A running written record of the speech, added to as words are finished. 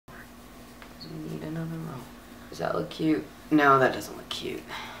need another row. Does that look cute? No, that doesn't look cute.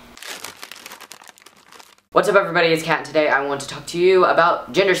 What's up everybody, it's Kat, and today I want to talk to you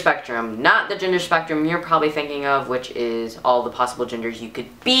about gender spectrum. Not the gender spectrum you're probably thinking of, which is all the possible genders you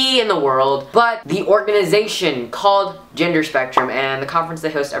could be in the world, but the organization called Gender Spectrum and the conference they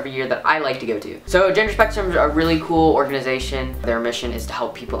host every year that I like to go to. So Gender Spectrum is a really cool organization. Their mission is to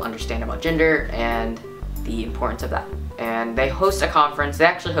help people understand about gender and the importance of that. And they host a conference. They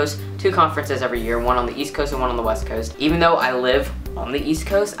actually host 2 conferences every year, one on the East Coast and one on the West Coast. Even though I live on the East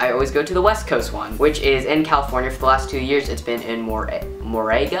Coast, I always go to the West Coast one, which is in California. For the last 2 years, it's been in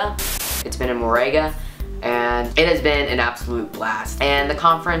Moraga. It's been in Moraga, and it has been an absolute blast. And the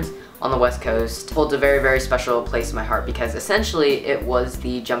conference on the West Coast holds a very, very special place in my heart because essentially it was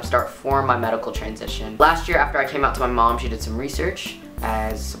the jumpstart for my medical transition. Last year, after I came out to my mom, she did some research,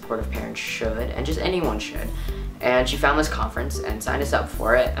 as supportive parents should, and just anyone should. And she found this conference and signed us up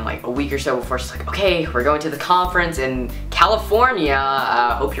for it. And like a week or so before, she's like, okay, we're going to the conference in California.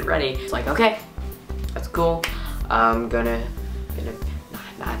 Hope you're ready. It's like, okay, that's cool. I'm gonna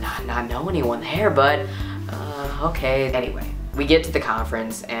not know anyone there, but okay. Anyway, we get to the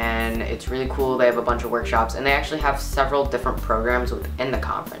conference and it's really cool. They have a bunch of workshops and they actually have several different programs within the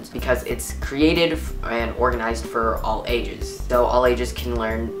conference because it's created and organized for all ages. So all ages can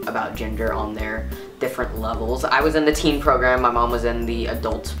learn about gender on their different levels. I was in the teen program, my mom was in the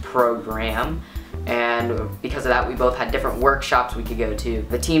adult program, and because of that we both had different workshops we could go to.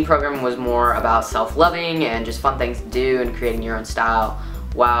 The teen program was more about self-loving and just fun things to do and creating your own style,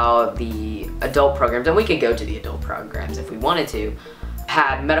 while the adult programs, and we could go to the adult programs if we wanted to,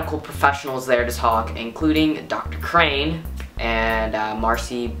 had medical professionals there to talk, including Dr. Crane and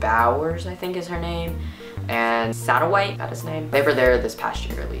Marcy Bowers, I think is her name, and Satterwhite, that is his name. They were there this past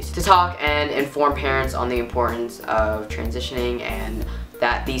year at least, to talk and inform parents on the importance of transitioning and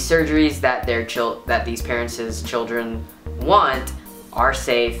that these surgeries that these parents' children want are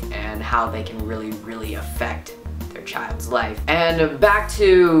safe and how they can really, really affect their child's life. And back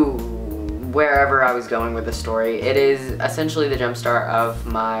to wherever I was going with the story, it is essentially the jumpstart of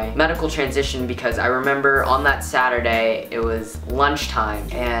my medical transition because I remember on that Saturday, it was lunchtime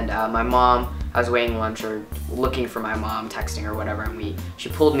and my mom, I was waiting lunch or looking for my mom, texting her or whatever, and she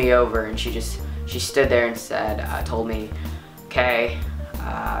pulled me over and she stood there and said, told me, okay,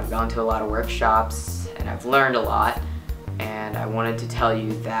 I've gone to a lot of workshops and I've learned a lot and I wanted to tell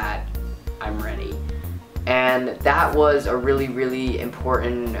you that I'm ready. And that was a really, really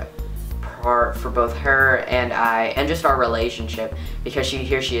important part for both her and I, and just our relationship, because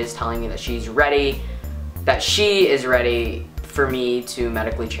here she is telling me that she's ready, that she is ready for me to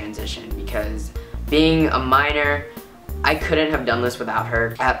medically transition, because being a minor, I couldn't have done this without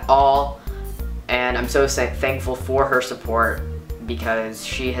her at all, and I'm so thankful for her support because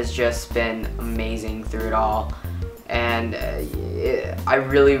she has just been amazing through it all. And I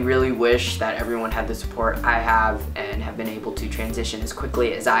really, really wish that everyone had the support I have and have been able to transition as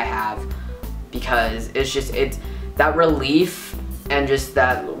quickly as I have, because it's that relief and just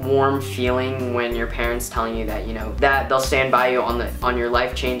that warm feeling when your parents telling you that, you know, that they'll stand by you on your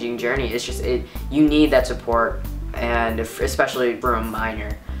life-changing journey. It's just, you need that support, and especially for a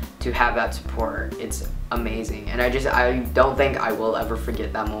minor to have that support, it's amazing. And I don't think I will ever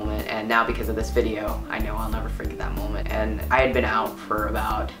forget that moment, and now because of this video, I know I'll never forget that moment. And I had been out for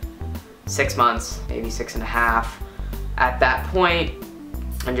about 6 months, maybe 6.5 at that point,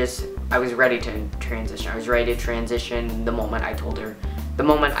 and I was ready to transition. I was ready to transition the moment I told her, the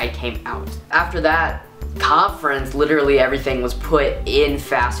moment I came out. After that conference, literally everything was put in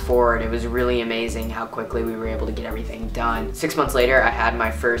fast forward. It was really amazing how quickly we were able to get everything done. 6 months later, I had my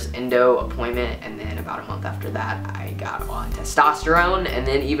first endo appointment, and then about a month after that, I got on testosterone, and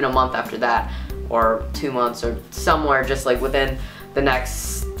then even a month after that, or 2 months, or somewhere just like within the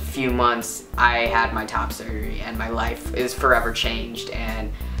next few months, I had my top surgery, and my life is forever changed,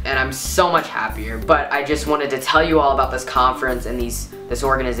 and I'm so much happier. But I just wanted to tell you all about this conference and this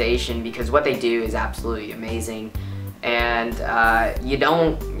organization, because what they do is absolutely amazing, and you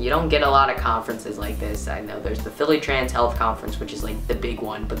don't get a lot of conferences like this. I know there's the Philly Trans Health Conference, which is like the big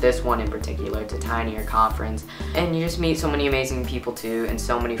one, but this one in particular, it's a tinier conference, and you just meet so many amazing people too, and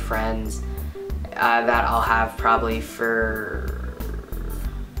so many friends that I'll have probably for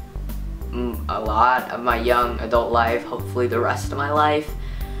a lot of my young adult life, hopefully the rest of my life.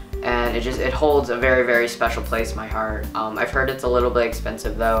 And it holds a very, very special place in my heart. I've heard it's a little bit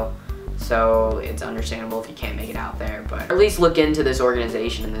expensive though, so it's understandable if you can't make it out there, but at least look into this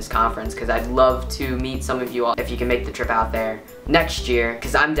organization and this conference, because I'd love to meet some of you all if you can make the trip out there next year,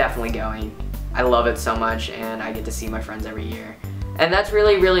 because I'm definitely going. I love it so much, and I get to see my friends every year. And that's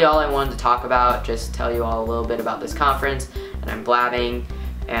really all I wanted to talk about. Just tell you all a little bit about this conference. And I'm blabbing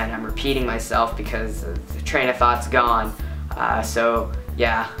and I'm repeating myself because the train of thought's gone. So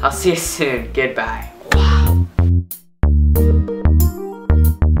yeah, I'll see you soon. Goodbye. Wow.